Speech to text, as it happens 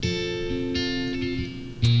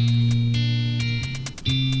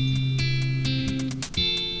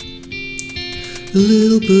A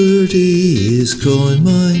little birdie is calling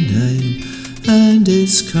my name, and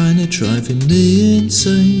it's kinda driving me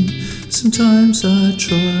insane. Sometimes I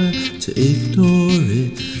try to ignore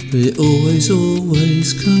it, but it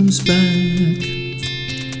always comes back.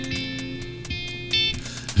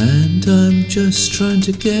 And I'm just trying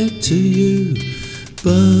to get to you,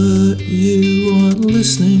 but you aren't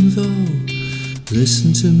listening though.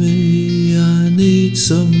 Listen to me, I need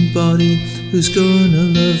somebody who's gonna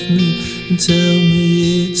love me and tell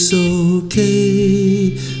me it's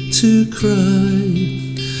okay to cry.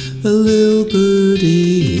 A little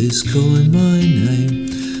birdie is calling my name,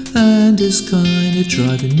 and it's kinda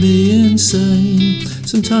driving me insane.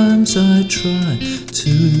 Sometimes I try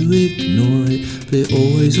to ignore it, but it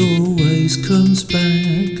always comes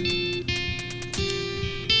back.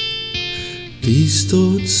 These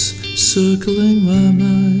thoughts circling my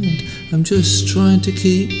mind, I'm just trying to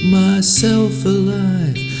keep myself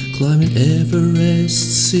alive. Climbing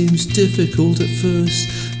Everest seems difficult at first,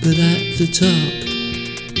 but at the top,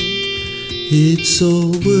 it's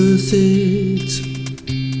all worth it.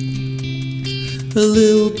 A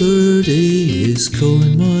little birdie is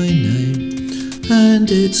calling my name,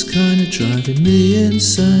 and it's kinda driving me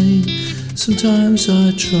insane. Sometimes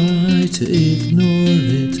I try to ignore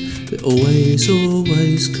it, but it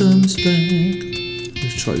always comes back.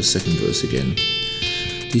 Let's try the second verse again.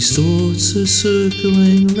 These thoughts are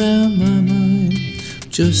circling round my mind,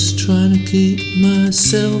 just trying to keep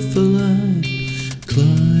myself alive.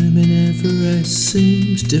 Climbing Everest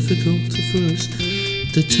seems difficult at first,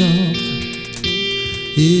 the top,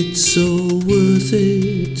 it's all worth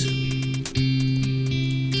it.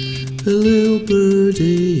 A little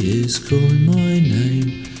birdie is calling my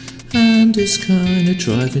name, and it's kinda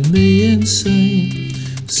driving me insane.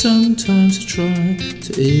 Sometimes I try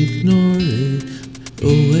to ignore it,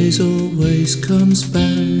 always comes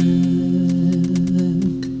back.